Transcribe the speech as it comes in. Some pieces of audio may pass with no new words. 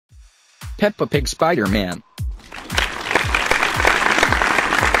Peppa Pig Spider-Man.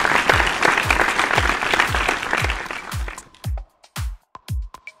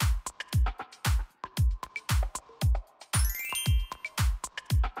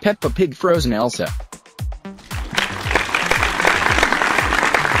 Peppa Pig Frozen Elsa.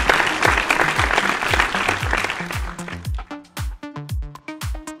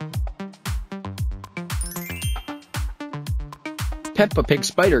 Peppa Pig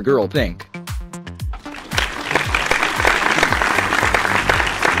Spider-Girl Pink.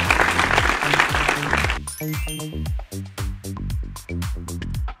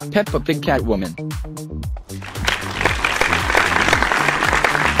 Peppa Pig Catwoman.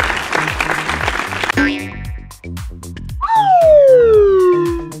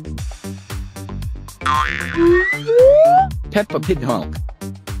 Peppa Pig Hulk.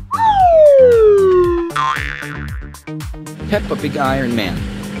 Peppa Pig Iron Man.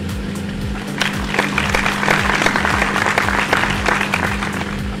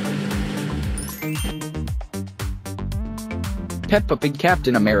 Peppa Pig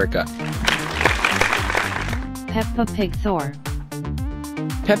Captain America. Peppa Pig Thor.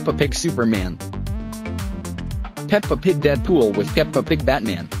 Peppa Pig Superman. Peppa Pig Deadpool with Peppa Pig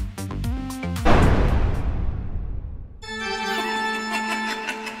Batman.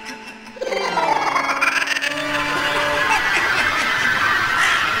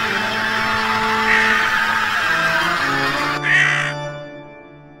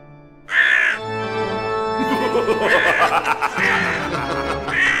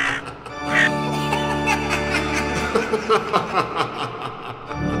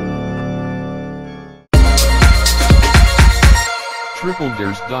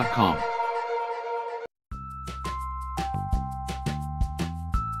 TripleDares.com.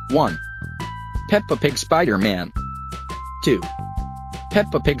 1. Peppa Pig Spider-Man. 2.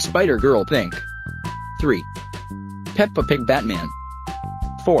 Peppa Pig Spider-Girl Pink. 3. Peppa Pig Batman.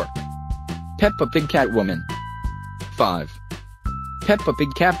 4. Peppa Pig Catwoman. 5. Peppa Pig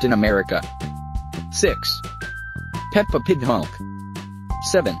Captain America. 6. Peppa Pig Hulk.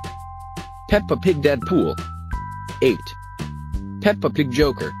 7. Peppa Pig Deadpool. 8. Peppa Pig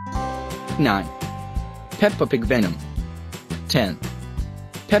Joker. 9. Peppa Pig Venom. 10.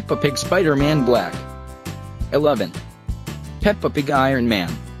 Peppa Pig Spider-Man Black. 11. Peppa Pig Iron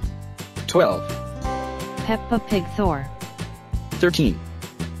Man. 12. Peppa Pig Thor. 13.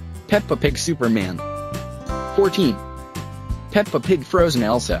 Peppa Pig Superman. 14. Peppa Pig Frozen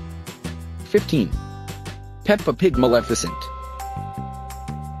Elsa. 15. Peppa Pig Maleficent.